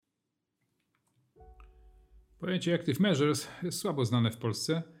Pojęcie active measures jest słabo znane w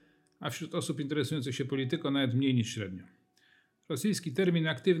Polsce, a wśród osób interesujących się polityką nawet mniej niż średnio. Rosyjski termin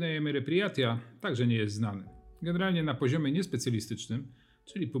aktywne merepриятия także nie jest znany. Generalnie na poziomie niespecjalistycznym,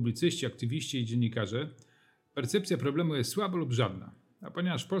 czyli publicyści, aktywiści i dziennikarze, percepcja problemu jest słaba lub żadna. A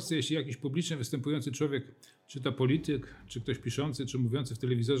ponieważ w Polsce jeśli jakiś publicznie występujący człowiek, czy to polityk, czy ktoś piszący, czy mówiący w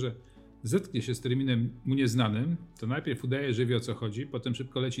telewizorze, zetknie się z terminem mu nieznanym, to najpierw udaje, że wie o co chodzi, potem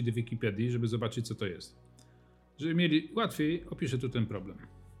szybko leci do Wikipedii, żeby zobaczyć co to jest. Żeby mieli łatwiej, opiszę tu ten problem.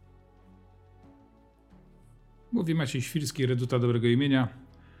 Mówi Maciej Świrski, Reduta Dobrego Imienia.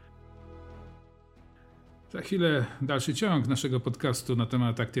 Za chwilę dalszy ciąg naszego podcastu na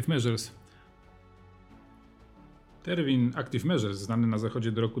temat Active Measures. Termin Active Measures, znany na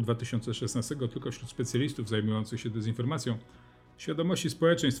Zachodzie do roku 2016 tylko wśród specjalistów zajmujących się dezinformacją, w świadomości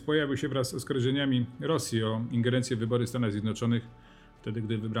społeczeństw pojawił się wraz z oskarżeniami Rosji o ingerencję w wybory Stanów Zjednoczonych, wtedy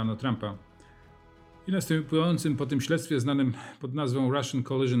gdy wybrano Trumpa, i następującym po tym śledztwie znanym pod nazwą Russian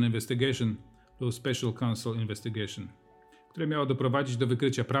Collusion Investigation lub Special Counsel Investigation, które miało doprowadzić do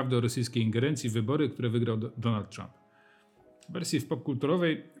wykrycia prawdy o rosyjskiej ingerencji w wybory, które wygrał Donald Trump. W wersji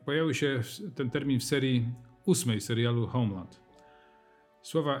popkulturowej pojawił się ten termin w serii 8 serialu Homeland.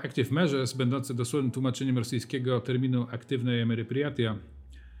 Słowa active measures, będące dosłownym tłumaczeniem rosyjskiego terminu aktywne merepриятия,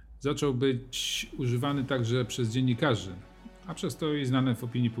 zaczął być używany także przez dziennikarzy, a przez to i znane w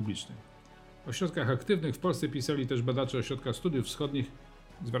opinii publicznej. O środkach aktywnych w Polsce pisali też badacze Ośrodka Studiów Wschodnich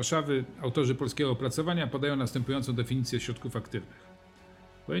z Warszawy. Autorzy polskiego opracowania podają następującą definicję środków aktywnych.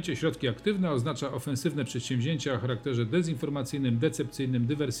 Pojęcie środki aktywne oznacza ofensywne przedsięwzięcia o charakterze dezinformacyjnym, decepcyjnym,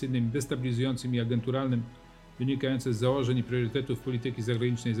 dywersyjnym, destabilizującym i agenturalnym, wynikające z założeń i priorytetów polityki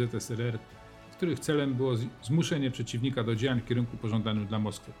zagranicznej ZSRR, których celem było zmuszenie przeciwnika do działań w kierunku pożądanym dla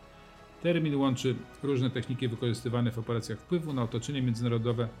Moskwy. Termin łączy różne techniki wykorzystywane w operacjach wpływu na otoczenie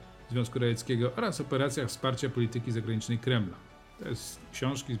międzynarodowe Związku Radzieckiego oraz operacjach wsparcia polityki zagranicznej Kremla. To jest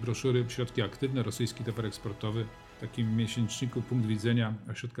książki z broszury Środki aktywne, rosyjski towar eksportowy, w takim miesięczniku Punkt Widzenia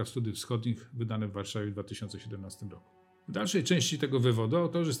Ośrodka Studiów Wschodnich, wydane w Warszawie w 2017 roku. W dalszej części tego wywodu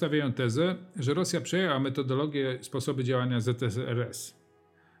autorzy stawiają tezę, że Rosja przejęła metodologię, sposoby działania ZSRS.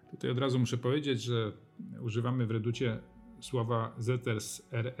 Tutaj od razu muszę powiedzieć, że używamy w Reducie słowa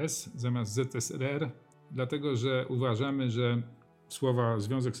ZSRS zamiast ZSRR, dlatego że uważamy, że słowa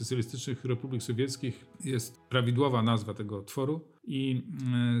Związek Socjalistycznych Republik Sowieckich jest prawidłowa nazwa tego tworu i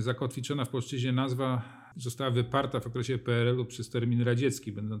zakotwiczona w polszczyźnie nazwa została wyparta w okresie PRL-u przez termin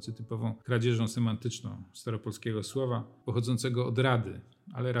radziecki, będący typową kradzieżą semantyczną staropolskiego słowa pochodzącego od Rady,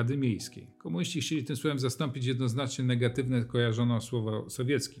 ale Rady Miejskiej. Komuniści chcieli tym słowem zastąpić jednoznacznie negatywne kojarzono słowo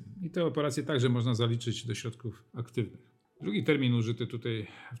sowieckim i te operacje także można zaliczyć do środków aktywnych. Drugi termin użyty tutaj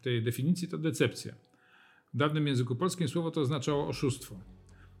w tej definicji to decepcja. W dawnym języku polskim słowo to oznaczało oszustwo.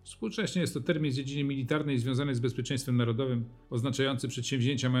 Współcześnie jest to termin z dziedziny militarnej związany z bezpieczeństwem narodowym, oznaczający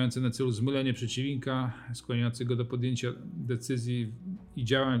przedsięwzięcia mające na celu zmylenie przeciwnika, skłaniający go do podjęcia decyzji i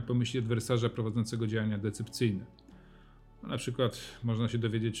działań po myśli adwersarza prowadzącego działania decepcyjne. Na przykład można się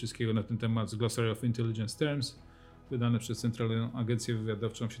dowiedzieć wszystkiego na ten temat z Glossary of Intelligence Terms, wydane przez Centralną Agencję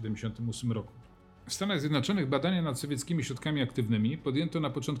Wywiadowczą w 1978 roku. W Stanach Zjednoczonych badania nad sowieckimi środkami aktywnymi podjęto na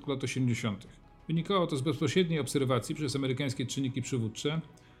początku lat 80. Wynikało to z bezpośredniej obserwacji przez amerykańskie czynniki przywódcze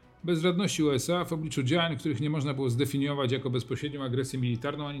bezradności USA w obliczu działań, których nie można było zdefiniować jako bezpośrednią agresję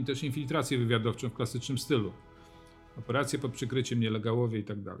militarną, ani też infiltrację wywiadowczą w klasycznym stylu. Operacje pod przykryciem, nielegałowie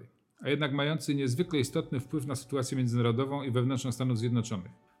itd. A jednak mający niezwykle istotny wpływ na sytuację międzynarodową i wewnętrzną Stanów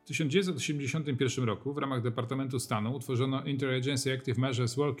Zjednoczonych. W 1981 roku w ramach Departamentu Stanu utworzono Interagency Active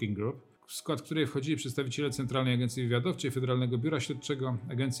Measures Working Group, w skład której wchodzili przedstawiciele Centralnej Agencji Wywiadowczej, Federalnego Biura Śledczego,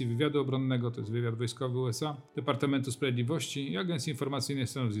 Agencji Wywiadu Obronnego, to jest Wywiad Wojskowy USA, Departamentu Sprawiedliwości i Agencji Informacyjnej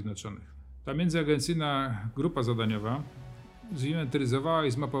Stanów Zjednoczonych. Ta międzyagencyjna grupa zadaniowa zinwentaryzowała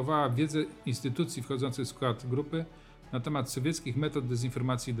i zmapowała wiedzę instytucji wchodzących w skład grupy na temat sowieckich metod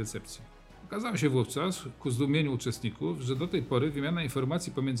dezinformacji i decepcji. Okazało się wówczas, ku zdumieniu uczestników, że do tej pory wymiana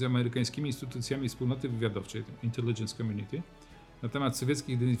informacji pomiędzy amerykańskimi instytucjami wspólnoty wywiadowczej, Intelligence Community, na temat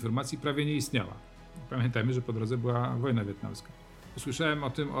sowieckich dezinformacji prawie nie istniała. Pamiętajmy, że po drodze była wojna wietnamska. Usłyszałem o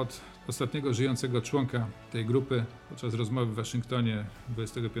tym od ostatniego żyjącego członka tej grupy podczas rozmowy w Waszyngtonie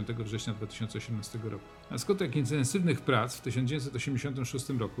 25 września 2018 roku. Na skutek intensywnych prac w 1986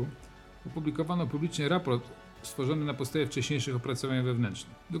 roku opublikowano publicznie raport stworzony na podstawie wcześniejszych opracowań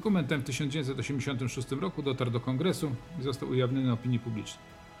wewnętrznych. Dokument ten w 1986 roku dotarł do Kongresu i został ujawniony opinii publicznej.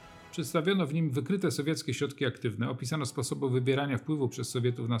 Przedstawiono w nim wykryte sowieckie środki aktywne, opisano sposoby wywierania wpływu przez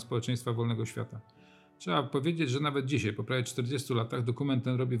Sowietów na społeczeństwa wolnego świata. Trzeba powiedzieć, że nawet dzisiaj, po prawie 40 latach, dokument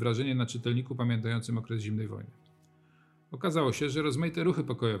ten robi wrażenie na czytelniku pamiętającym okres zimnej wojny. Okazało się, że rozmaite ruchy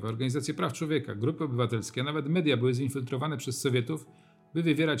pokojowe, organizacje praw człowieka, grupy obywatelskie, a nawet media były zinfiltrowane przez Sowietów, by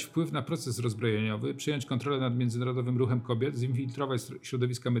wywierać wpływ na proces rozbrojeniowy, przejąć kontrolę nad międzynarodowym ruchem kobiet, zinfiltrować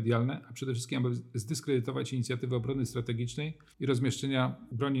środowiska medialne, a przede wszystkim aby zdyskredytować inicjatywy obrony strategicznej i rozmieszczenia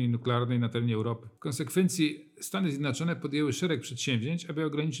broni nuklearnej na terenie Europy. W konsekwencji Stany Zjednoczone podjęły szereg przedsięwzięć, aby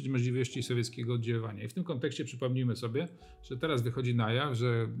ograniczyć możliwości sowieckiego oddziaływania. I w tym kontekście przypomnijmy sobie, że teraz wychodzi na jaw,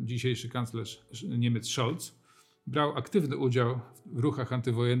 że dzisiejszy kanclerz Niemiec Scholz brał aktywny udział w ruchach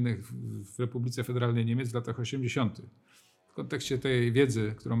antywojennych w Republice Federalnej Niemiec w latach 80. W kontekście tej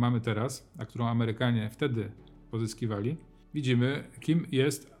wiedzy, którą mamy teraz, a którą Amerykanie wtedy pozyskiwali, widzimy, kim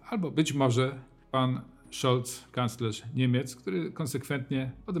jest albo być może pan Scholz, kanclerz Niemiec, który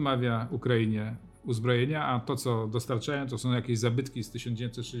konsekwentnie odmawia Ukrainie uzbrojenia, a to, co dostarczają, to są jakieś zabytki z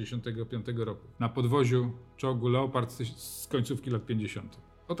 1965 roku na podwoziu czołgu Leopard z końcówki lat 50.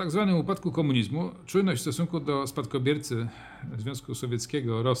 Po tak zwanym upadku komunizmu czujność w stosunku do spadkobiercy Związku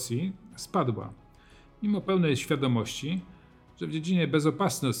Sowieckiego, Rosji, spadła. Mimo pełnej świadomości, że w dziedzinie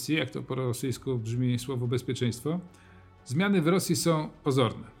bezopasności, jak to po rosyjsku brzmi słowo bezpieczeństwo, zmiany w Rosji są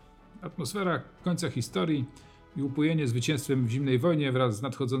pozorne. Atmosfera końca historii i upojenie zwycięstwem w zimnej wojnie wraz z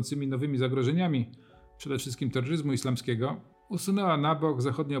nadchodzącymi nowymi zagrożeniami, przede wszystkim terroryzmu islamskiego, usunęła na bok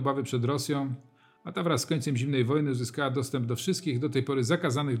zachodnie obawy przed Rosją, a ta wraz z końcem zimnej wojny uzyskała dostęp do wszystkich do tej pory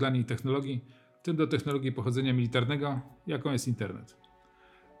zakazanych dla niej technologii, w tym do technologii pochodzenia militarnego, jaką jest internet.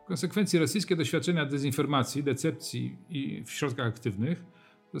 W konsekwencji rosyjskie doświadczenia dezinformacji, decepcji i w środkach aktywnych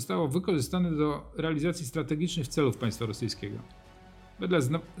zostało wykorzystane do realizacji strategicznych celów państwa rosyjskiego. Wedle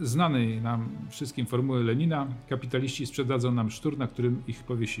znanej nam wszystkim formuły Lenina, kapitaliści sprzedadzą nam sztur, na którym ich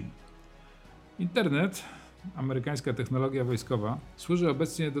powiesimy. Internet, amerykańska technologia wojskowa, służy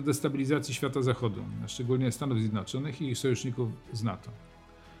obecnie do destabilizacji świata zachodu, szczególnie Stanów Zjednoczonych i ich sojuszników z NATO.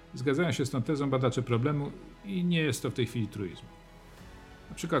 Zgadzają się z tą tezą badacze problemu i nie jest to w tej chwili truizm.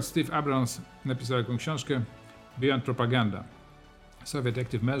 Na przykład Steve Abrams napisał taką książkę Beyond Propaganda – Soviet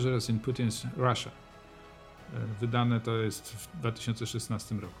Active Measures in Putin's Russia. Wydane to jest w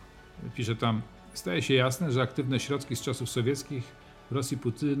 2016 roku. Pisze tam: staje się jasne, że aktywne środki z czasów sowieckich w Rosji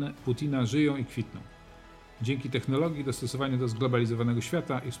Putina żyją i kwitną. Dzięki technologii dostosowania do zglobalizowanego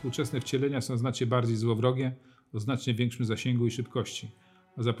świata ich współczesne wcielenia są znacznie bardziej złowrogie, o znacznie większym zasięgu i szybkości,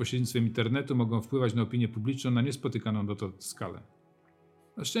 a za pośrednictwem internetu mogą wpływać na opinię publiczną na niespotykaną dotąd skalę.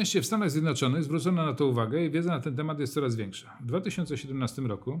 Na szczęście w Stanach Zjednoczonych zwrócono na to uwagę i wiedza na ten temat jest coraz większa. W 2017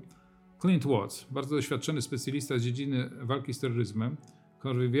 roku Clint Watts, bardzo doświadczony specjalista z dziedziny walki z terroryzmem,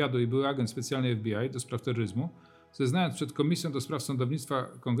 kontrwywiadu i były agent specjalny FBI do spraw terroryzmu, zeznając przed Komisją do Spraw Sądownictwa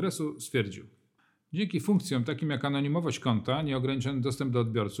Kongresu, stwierdził: dzięki funkcjom takim jak anonimowość konta, nieograniczony dostęp do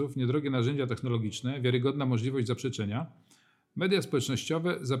odbiorców, niedrogie narzędzia technologiczne, wiarygodna możliwość zaprzeczenia, media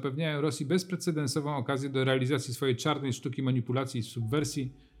społecznościowe zapewniają Rosji bezprecedensową okazję do realizacji swojej czarnej sztuki manipulacji i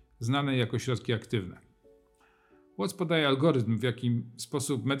subwersji, znanej jako środki aktywne. Watts podaje algorytm, w jaki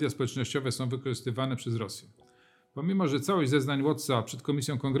sposób media społecznościowe są wykorzystywane przez Rosję. Pomimo że całość zeznań Wattsa przed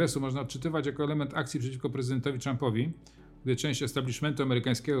Komisją Kongresu można odczytywać jako element akcji przeciwko prezydentowi Trumpowi, gdy część establishmentu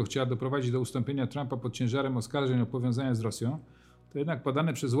amerykańskiego chciała doprowadzić do ustąpienia Trumpa pod ciężarem oskarżeń o powiązania z Rosją, to jednak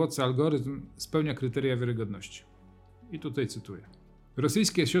podany przez Wattsa algorytm spełnia kryteria wiarygodności. I tutaj cytuję.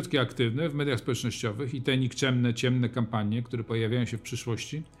 Rosyjskie środki aktywne w mediach społecznościowych i te nikczemne, ciemne kampanie, które pojawiają się w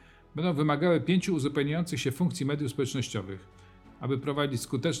przyszłości, będą wymagały 5 uzupełniających się funkcji mediów społecznościowych, aby prowadzić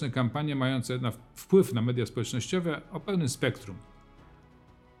skuteczne kampanie mające wpływ na media społecznościowe o pełnym spektrum.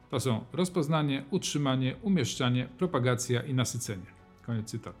 To są rozpoznanie, utrzymanie, umieszczanie, propagacja i nasycenie. Koniec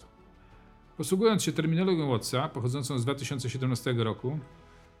cytatu. Posługując się terminologią Wattsa, pochodzącą z 2017 roku,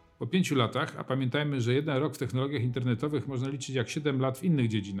 po 5 latach, a pamiętajmy, że 1 rok w technologiach internetowych można liczyć jak 7 lat w innych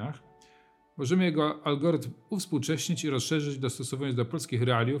dziedzinach, możemy jego algorytm uwspółcześnić i rozszerzyć, dostosowując do polskich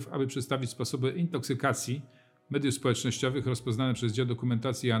realiów, aby przedstawić sposoby intoksykacji mediów społecznościowych rozpoznane przez dział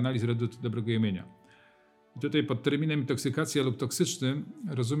dokumentacji i analiz Redut Dobrego Imienia. I tutaj pod terminem intoksykacja lub toksyczny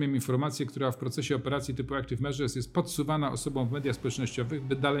rozumiem informację, która w procesie operacji typu Active Measures jest podsuwana osobom w mediach społecznościowych,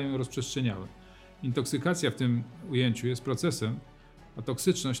 by dalej ją rozprzestrzeniały. Intoksykacja w tym ujęciu jest procesem, a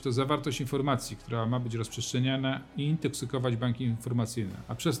toksyczność to zawartość informacji, która ma być rozprzestrzeniana i intoksykować banki informacyjne,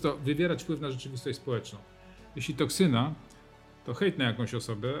 a przez to wywierać wpływ na rzeczywistość społeczną. Jeśli toksyna to hejt na jakąś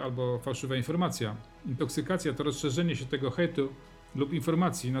osobę albo fałszywa informacja, intoksykacja to rozszerzenie się tego hejtu lub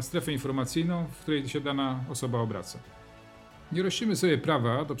informacji na strefę informacyjną, w której się dana osoba obraca. Nie rościmy sobie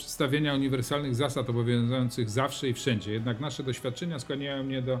prawa do przedstawienia uniwersalnych zasad obowiązujących zawsze i wszędzie, jednak nasze doświadczenia skłaniają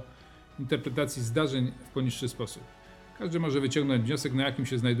mnie do interpretacji zdarzeń w poniższy sposób. Każdy może wyciągnąć wniosek, na jakim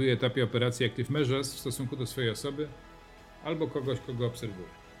się znajduje etapie operacji Active Measures w stosunku do swojej osoby albo kogoś, kogo obserwuje.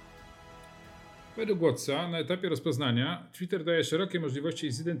 Według Watsa na etapie rozpoznania Twitter daje szerokie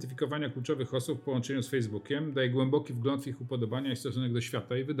możliwości zidentyfikowania kluczowych osób w połączeniu z Facebookiem, daje głęboki wgląd w ich upodobania i stosunek do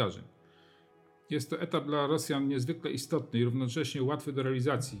świata i wydarzeń. Jest to etap dla Rosjan niezwykle istotny i równocześnie łatwy do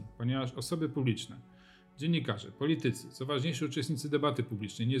realizacji, ponieważ osoby publiczne, dziennikarze, politycy, co ważniejsze uczestnicy debaty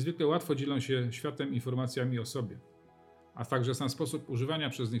publicznej niezwykle łatwo dzielą się światem informacjami o sobie. A także sam sposób używania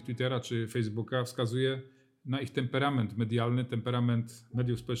przez nich Twittera czy Facebooka wskazuje na ich temperament medialny, temperament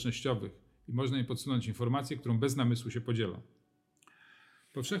mediów społecznościowych i można im podsunąć informację, którą bez namysłu się podzielą.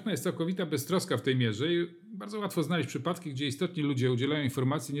 Powszechna jest całkowita beztroska w tej mierze i bardzo łatwo znaleźć przypadki, gdzie istotni ludzie udzielają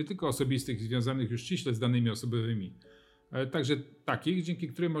informacji nie tylko osobistych, związanych już ściśle z danymi osobowymi, ale także takich, dzięki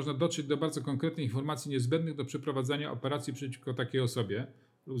którym można dotrzeć do bardzo konkretnych informacji niezbędnych do przeprowadzania operacji przeciwko takiej osobie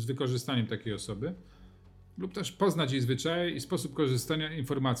lub z wykorzystaniem takiej osoby, lub też poznać jej zwyczaje i sposób korzystania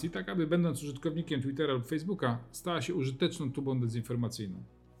informacji, tak aby będąc użytkownikiem Twittera lub Facebooka stała się użyteczną tubą dezinformacyjną.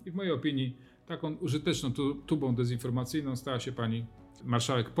 I w mojej opinii taką użyteczną tubą dezinformacyjną stała się pani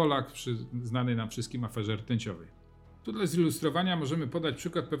marszałek Polak przy znanej nam wszystkim aferze rtęciowej. Tu dla zilustrowania możemy podać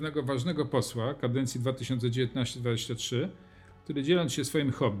przykład pewnego ważnego posła kadencji 2019-2023, który dzieląc się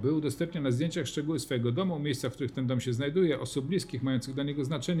swoim hobby udostępnia na zdjęciach szczegóły swojego domu, miejsca, w których ten dom się znajduje, osób bliskich mających dla niego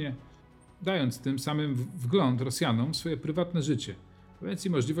znaczenie, dając tym samym wgląd Rosjanom w swoje prywatne życie, dając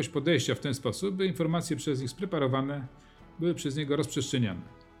im możliwość podejścia w ten sposób, by informacje przez nich spreparowane były przez niego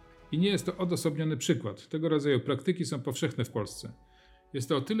rozprzestrzeniane. I nie jest to odosobniony przykład. Tego rodzaju praktyki są powszechne w Polsce. Jest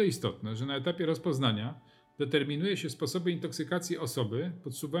to o tyle istotne, że na etapie rozpoznania determinuje się sposoby intoksykacji osoby,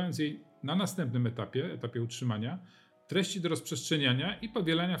 podsuwając jej na następnym etapie utrzymania, treści do rozprzestrzeniania i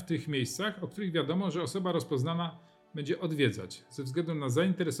powielania w tych miejscach, o których wiadomo, że osoba rozpoznana będzie odwiedzać ze względu na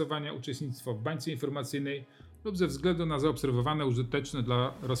zainteresowania, uczestnictwo w bańce informacyjnej lub ze względu na zaobserwowane użyteczne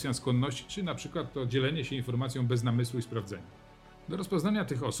dla Rosjan skłonności, czy na przykład to dzielenie się informacją bez namysłu i sprawdzenia. Do rozpoznania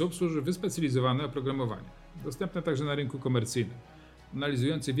tych osób służy wyspecjalizowane oprogramowanie, dostępne także na rynku komercyjnym,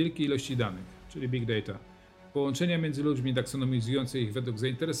 analizujące wielkie ilości danych, czyli big data, połączenia między ludźmi, taksonomizujące ich według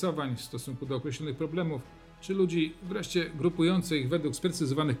zainteresowań w stosunku do określonych problemów, czy ludzi wreszcie grupujące ich według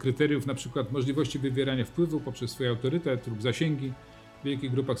sprecyzowanych kryteriów, np. możliwości wywierania wpływu poprzez swój autorytet lub zasięgi w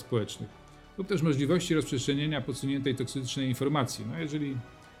wielkich grupach społecznych, lub też możliwości rozprzestrzeniania podsuniętej toksycznej informacji. Jeżeli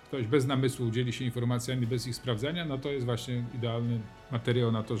ktoś bez namysłu dzieli się informacjami bez ich sprawdzania, to jest właśnie idealny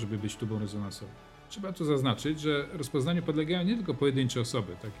materiał na to, żeby być tubą rezonansową. Trzeba tu zaznaczyć, że rozpoznaniu podlegają nie tylko pojedyncze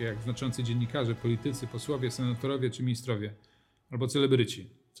osoby, takie jak znaczący dziennikarze, politycy, posłowie, senatorowie czy ministrowie, albo celebryci,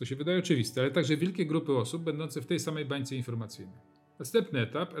 co się wydaje oczywiste, ale także wielkie grupy osób będące w tej samej bańce informacyjnej. Następny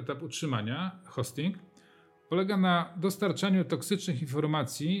etap utrzymania, hosting, polega na dostarczaniu toksycznych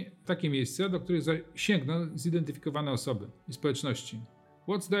informacji w takie miejsca, do których sięgną zidentyfikowane osoby i społeczności.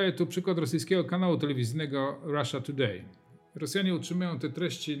 Watts daje tu przykład rosyjskiego kanału telewizyjnego Russia Today. Rosjanie utrzymują te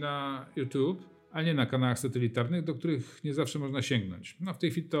treści na YouTube, a nie na kanałach satelitarnych, do których nie zawsze można sięgnąć. W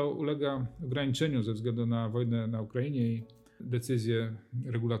tej chwili to ulega ograniczeniu ze względu na wojnę na Ukrainie i decyzję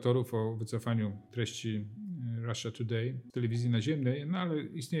regulatorów o wycofaniu treści Russia Today z telewizji naziemnej, ale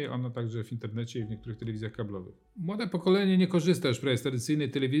istnieje ona także w internecie i w niektórych telewizjach kablowych. Młode pokolenie nie korzysta już prawie z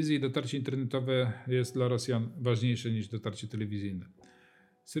tradycyjnej telewizji i dotarcie internetowe jest dla Rosjan ważniejsze niż dotarcie telewizyjne.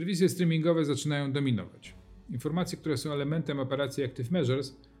 Serwisy streamingowe zaczynają dominować. Informacje, które są elementem operacji Active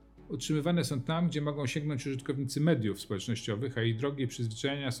Measures, utrzymywane są tam, gdzie mogą sięgnąć użytkownicy mediów społecznościowych, a ich drogi i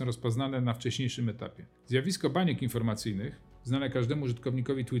przyzwyczajenia są rozpoznane na wcześniejszym etapie. Zjawisko baniek informacyjnych, znane każdemu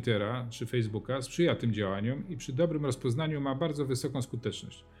użytkownikowi Twittera czy Facebooka, sprzyja tym działaniom i przy dobrym rozpoznaniu ma bardzo wysoką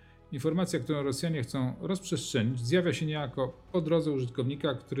skuteczność. Informacja, którą Rosjanie chcą rozprzestrzenić, zjawia się niejako po drodze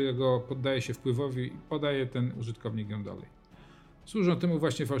użytkownika, którego poddaje się wpływowi i podaje ten użytkownik ją dalej. Służą temu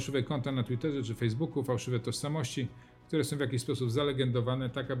właśnie fałszywe konta na Twitterze czy Facebooku, fałszywe tożsamości, które są w jakiś sposób zalegendowane,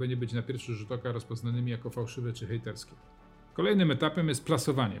 tak aby nie być na pierwszy rzut oka rozpoznanymi jako fałszywe czy hejterskie. Kolejnym etapem jest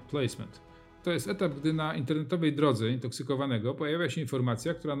plasowanie, placement. To jest etap, gdy na internetowej drodze intoksykowanego pojawia się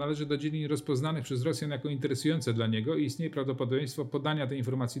informacja, która należy do dziedzin rozpoznanych przez Rosjan jako interesujące dla niego i istnieje prawdopodobieństwo podania tej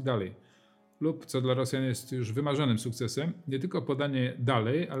informacji dalej. Lub, co dla Rosjan jest już wymarzonym sukcesem, nie tylko podanie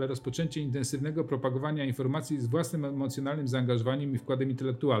dalej, ale rozpoczęcie intensywnego propagowania informacji z własnym emocjonalnym zaangażowaniem i wkładem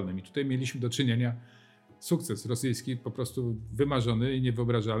intelektualnym. I tutaj mieliśmy do czynienia sukces rosyjski, po prostu wymarzony i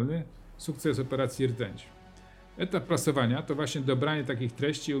niewyobrażalny, sukces operacji Rtęć. Etap plasowania to właśnie dobranie takich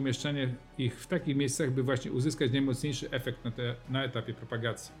treści i umieszczanie ich w takich miejscach, by właśnie uzyskać najmocniejszy efekt na etapie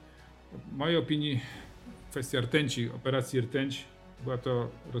propagacji. W mojej opinii kwestia rtęci, operacji Rtęć, była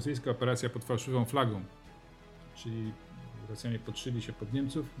to rosyjska operacja pod fałszywą flagą, czyli Rosjanie podszyli się pod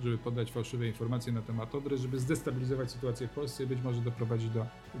Niemców, żeby podać fałszywe informacje na temat Odry, żeby zdestabilizować sytuację w Polsce i być może doprowadzić do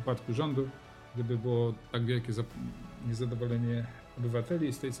upadku rządu, gdyby było tak wielkie niezadowolenie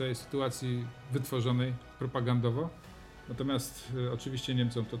obywateli z tej całej sytuacji wytworzonej propagandowo. Natomiast oczywiście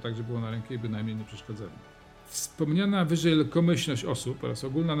Niemcom to także było na rękę i bynajmniej nie przeszkadzali. Wspomniana wyżej lekkomyślność osób oraz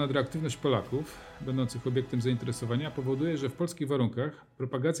ogólna nadreaktywność Polaków, będących obiektem zainteresowania, powoduje, że w polskich warunkach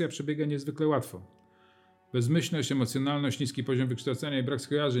propagacja przebiega niezwykle łatwo. Bezmyślność, emocjonalność, niski poziom wykształcenia i brak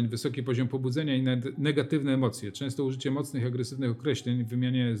skojarzeń, wysoki poziom pobudzenia i negatywne emocje, często użycie mocnych, agresywnych określeń w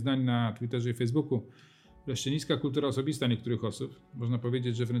wymianie zdań na Twitterze i Facebooku, wreszcie niska kultura osobista niektórych osób, można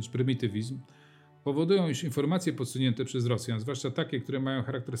powiedzieć, że wręcz prymitywizm, powodują, iż informacje podsunięte przez Rosjan, zwłaszcza takie, które mają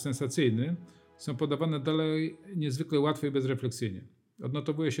charakter sensacyjny, są podawane dalej niezwykle łatwo i bezrefleksyjnie.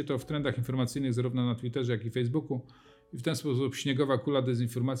 Odnotowuje się to w trendach informacyjnych zarówno na Twitterze, jak i Facebooku i w ten sposób śniegowa kula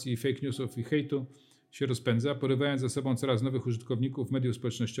dezinformacji, fake newsów i hejtu się rozpędza, porywając za sobą coraz nowych użytkowników mediów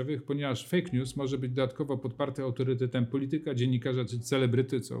społecznościowych, ponieważ fake news może być dodatkowo podparte autorytetem polityka, dziennikarza czy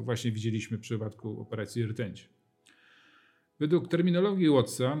celebryty, co właśnie widzieliśmy w przypadku operacji Rtęć. Według terminologii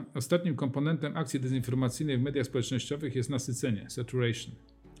Wattsa ostatnim komponentem akcji dezinformacyjnej w mediach społecznościowych jest nasycenie, saturation.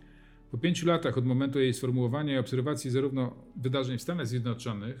 Po 5 latach od momentu jej sformułowania i obserwacji zarówno wydarzeń w Stanach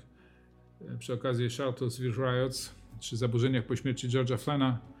Zjednoczonych, przy okazji Charlottesville Riots, czy zaburzeniach po śmierci George'a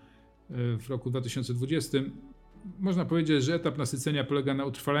Floyda w roku 2020, można powiedzieć, że etap nasycenia polega na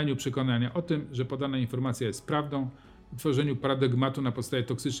utrwaleniu przekonania o tym, że podana informacja jest prawdą, utworzeniu paradygmatu na podstawie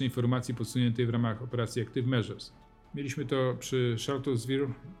toksycznej informacji podsuniętej w ramach operacji Active Measures. Mieliśmy to przy Charlottesville.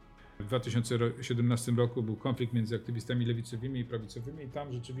 W 2017 roku był konflikt między aktywistami lewicowymi i prawicowymi i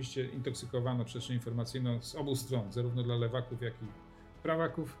tam rzeczywiście intoksykowano przestrzeń informacyjną z obu stron, zarówno dla lewaków, jak i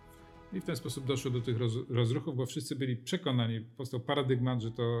prawaków. I w ten sposób doszło do tych rozruchów, bo wszyscy byli przekonani, powstał paradygmat,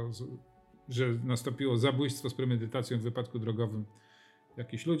 że nastąpiło zabójstwo z premedytacją w wypadku drogowym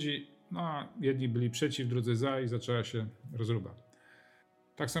jakichś ludzi. No a jedni byli przeciw, drudzy za i zaczęła się rozruba.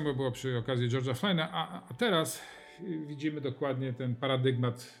 Tak samo było przy okazji George'a Floyda, a teraz widzimy dokładnie ten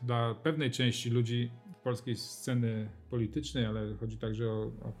paradygmat dla pewnej części ludzi polskiej sceny politycznej, ale chodzi także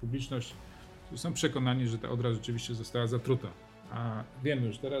o publiczność, którzy są przekonani, że ta odra rzeczywiście została zatruta. A wiemy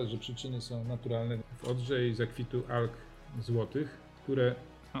już teraz, że przyczyny są naturalne w odrze i zakwitu alg złotych, które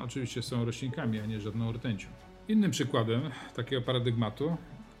oczywiście są roślinkami, a nie żadną rtęcią. Innym przykładem takiego paradygmatu,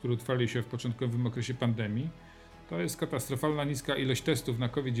 który utrwalił się w początkowym okresie pandemii, to jest katastrofalna niska ilość testów na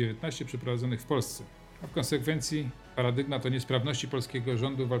COVID-19 przeprowadzonych w Polsce, a w konsekwencji paradygmat o niesprawności polskiego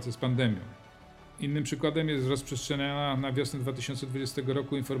rządu w walce z pandemią. Innym przykładem jest rozprzestrzeniana na wiosnę 2020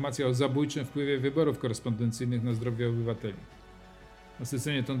 roku informacja o zabójczym wpływie wyborów korespondencyjnych na zdrowie obywateli.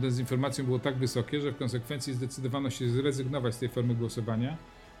 Nasycenie tą dezinformacją było tak wysokie, że w konsekwencji zdecydowano się zrezygnować z tej formy głosowania,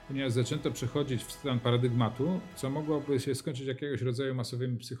 ponieważ zaczęto przechodzić w stan paradygmatu, co mogłoby się skończyć jakiegoś rodzaju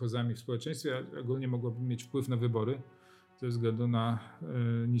masowymi psychozami w społeczeństwie, a ogólnie mogłoby mieć wpływ na wybory ze względu na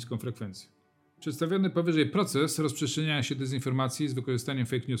niską frekwencję. Przedstawiony powyżej proces rozprzestrzeniania się dezinformacji z wykorzystaniem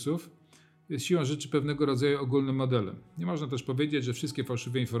fake newsów jest siłą rzeczy pewnego rodzaju ogólnym modelem. Nie można też powiedzieć, że wszystkie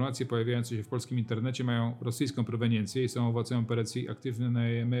fałszywe informacje pojawiające się w polskim internecie mają rosyjską proweniencję i są owocem operacji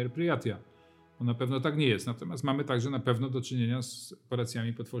aktywnej Merpriatia. Bo na pewno tak nie jest. Natomiast mamy także na pewno do czynienia z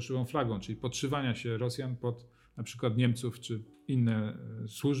operacjami pod fałszywą flagą, czyli podszywania się Rosjan pod na przykład Niemców, czy inne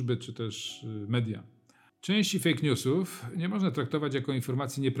służby, czy też media. Części fake newsów nie można traktować jako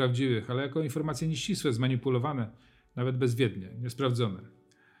informacji nieprawdziwych, ale jako informacje nieścisłe, zmanipulowane, nawet bezwiednie, niesprawdzone.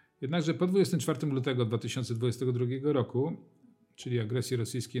 Jednakże po 24 lutego 2022 roku, czyli agresji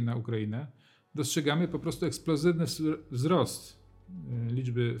rosyjskiej na Ukrainę, dostrzegamy po prostu eksplozywny wzrost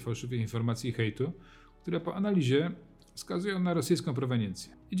liczby fałszywych informacji i hejtu, które po analizie wskazują na rosyjską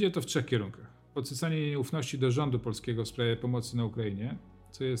proweniencję. Idzie to w 3 kierunkach. Podsycanie nieufności do rządu polskiego w sprawie pomocy na Ukrainie,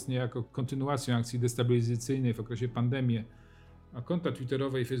 co jest niejako kontynuacją akcji destabilizacyjnej w okresie pandemii, a konta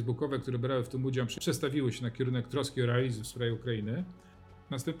twitterowe i facebookowe, które brały w tym udział, przestawiły się na kierunek troski o realizm w sprawie Ukrainy.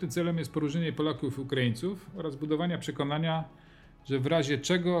 Następnym celem jest poróżnienie Polaków i Ukraińców oraz budowania przekonania, że w razie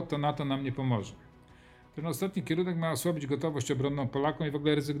czego to NATO nam nie pomoże. Ten ostatni kierunek ma osłabić gotowość obronną Polakom i w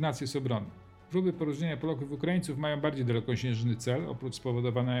ogóle rezygnację z obrony. Próby poróżnienia Polaków i Ukraińców mają bardziej dalekosiężny cel, oprócz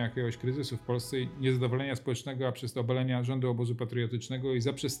spowodowania jakiegoś kryzysu w Polsce i niezadowolenia społecznego, a przez to obalenia rządu obozu patriotycznego i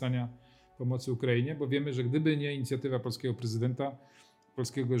zaprzestania pomocy Ukrainie, bo wiemy, że gdyby nie inicjatywa polskiego prezydenta,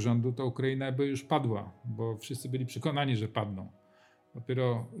 polskiego rządu, to Ukraina by już padła, bo wszyscy byli przekonani, że padną.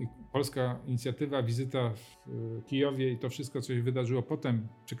 Dopiero polska inicjatywa, wizyta w Kijowie i to wszystko, co się wydarzyło potem,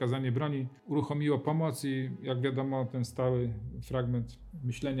 przekazanie broni, uruchomiło pomoc i jak wiadomo ten stały fragment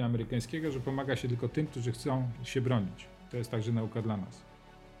myślenia amerykańskiego, że pomaga się tylko tym, którzy chcą się bronić. To jest także nauka dla nas.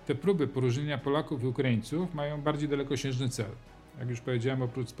 Te próby poróżnienia Polaków i Ukraińców mają bardziej dalekosiężny cel, jak już powiedziałem,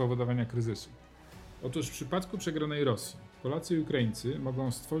 oprócz spowodowania kryzysu. Otóż w przypadku przegranej Rosji, Polacy i Ukraińcy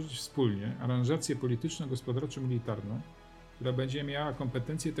mogą stworzyć wspólnie aranżację polityczno-gospodarczo-militarną, która będzie miała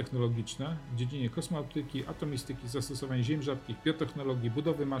kompetencje technologiczne w dziedzinie kosmooptyki, atomistyki, zastosowań ziem rzadkich, biotechnologii,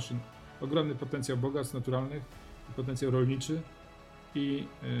 budowy maszyn, ogromny potencjał bogactw naturalnych, potencjał rolniczy i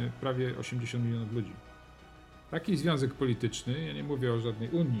prawie 80 milionów ludzi. Taki związek polityczny, ja nie mówię o żadnej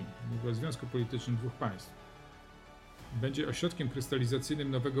Unii, mówię o związku politycznym dwóch państw, będzie ośrodkiem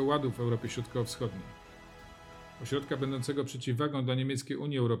krystalizacyjnym nowego ładu w Europie Środkowo-Wschodniej. Ośrodka będącego przeciwwagą dla niemieckiej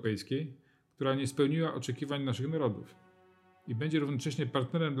Unii Europejskiej, która nie spełniła oczekiwań naszych narodów. I będzie równocześnie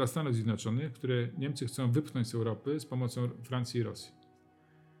partnerem dla Stanów Zjednoczonych, które Niemcy chcą wypchnąć z Europy z pomocą Francji i Rosji.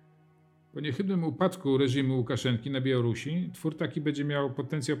 Po niechybnym upadku reżimu Łukaszenki na Białorusi, twór taki będzie miał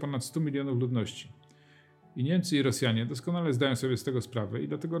potencjał ponad 100 milionów ludności. I Niemcy i Rosjanie doskonale zdają sobie z tego sprawę i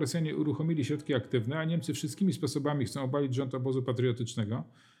dlatego Rosjanie uruchomili środki aktywne, a Niemcy wszystkimi sposobami chcą obalić rząd obozu patriotycznego,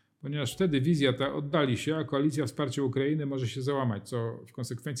 ponieważ wtedy wizja ta oddali się, a koalicja wsparcia Ukrainy może się załamać, co w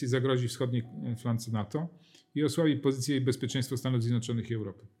konsekwencji zagrozi wschodniej flance NATO i osłabi pozycję i bezpieczeństwo Stanów Zjednoczonych i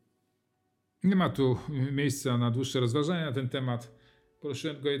Europy. Nie ma tu miejsca na dłuższe rozważania na ten temat.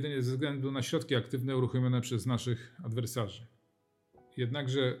 Poruszyłem go jedynie ze względu na środki aktywne uruchomione przez naszych adwersarzy.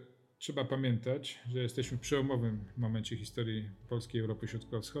 Jednakże trzeba pamiętać, że jesteśmy w przełomowym momencie historii polskiej Europy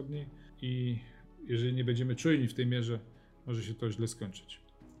Środkowo-Wschodniej i jeżeli nie będziemy czujni w tej mierze, może się to źle skończyć.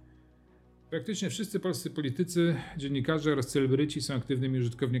 Praktycznie wszyscy polscy politycy, dziennikarze oraz celebryci są aktywnymi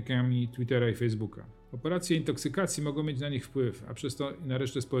użytkownikami Twittera i Facebooka. Operacje intoksykacji mogą mieć na nich wpływ, a przez to i na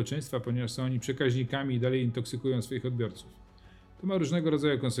resztę społeczeństwa, ponieważ są oni przekaźnikami i dalej intoksykują swoich odbiorców. To ma różnego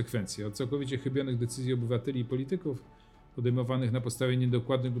rodzaju konsekwencje, od całkowicie chybionych decyzji obywateli i polityków, podejmowanych na podstawie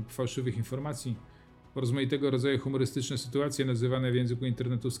niedokładnych lub fałszywych informacji, po rozmaitego rodzaju humorystyczne sytuacje nazywane w języku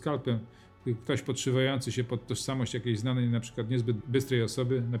internetu skalpem, gdy ktoś podszywający się pod tożsamość jakiejś znanej, na przykład niezbyt bystrej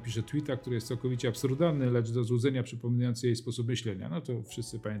osoby, napisze tweeta, który jest całkowicie absurdalny, lecz do złudzenia przypominający jej sposób myślenia. No to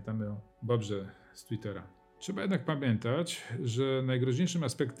wszyscy pamiętamy o Bobrze z Twittera. Trzeba jednak pamiętać, że najgroźniejszym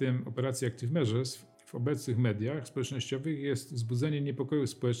aspektem operacji Active Measures w obecnych mediach społecznościowych jest wzbudzenie niepokojów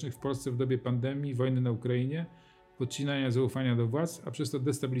społecznych w Polsce w dobie pandemii, wojny na Ukrainie, podcinania zaufania do władz, a przez to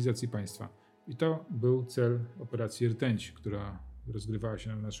destabilizacji państwa. I to był cel operacji Rtęć, która rozgrywała się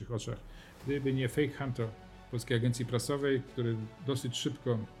na naszych oczach. Gdyby nie fake hunter Polskiej Agencji Prasowej, który dosyć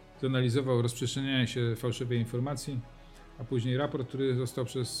szybko zanalizował rozprzestrzenianie się fałszywej informacji, a później raport, który został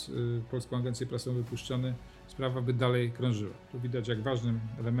przez Polską Agencję Prasową wypuszczony, sprawa by dalej krążyła. Tu widać, jak ważnym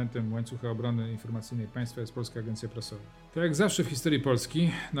elementem łańcucha obrony informacyjnej państwa jest Polska Agencja Prasowa. Tak jak zawsze w historii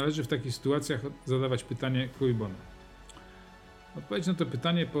Polski, należy w takich sytuacjach zadawać pytanie cui bono. Odpowiedź na to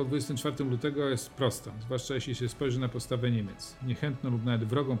pytanie po 24 lutego jest prosta, zwłaszcza jeśli się spojrzy na postawę Niemiec, niechętną lub nawet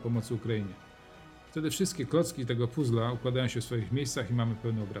wrogą pomocy Ukrainie. Wtedy wszystkie klocki tego puzzla układają się w swoich miejscach i mamy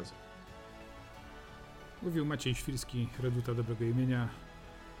pełny obrazek. Mówił Maciej Świrski, Reduta Dobrego Imienia.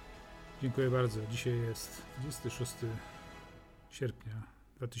 Dziękuję bardzo. Dzisiaj jest 26 sierpnia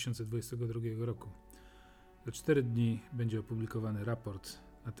 2022 roku. Za 4 dni będzie opublikowany raport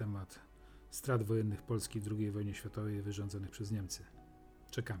na temat strat wojennych Polski w II wojnie światowej wyrządzonych przez Niemcy.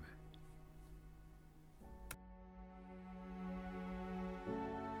 Czekamy.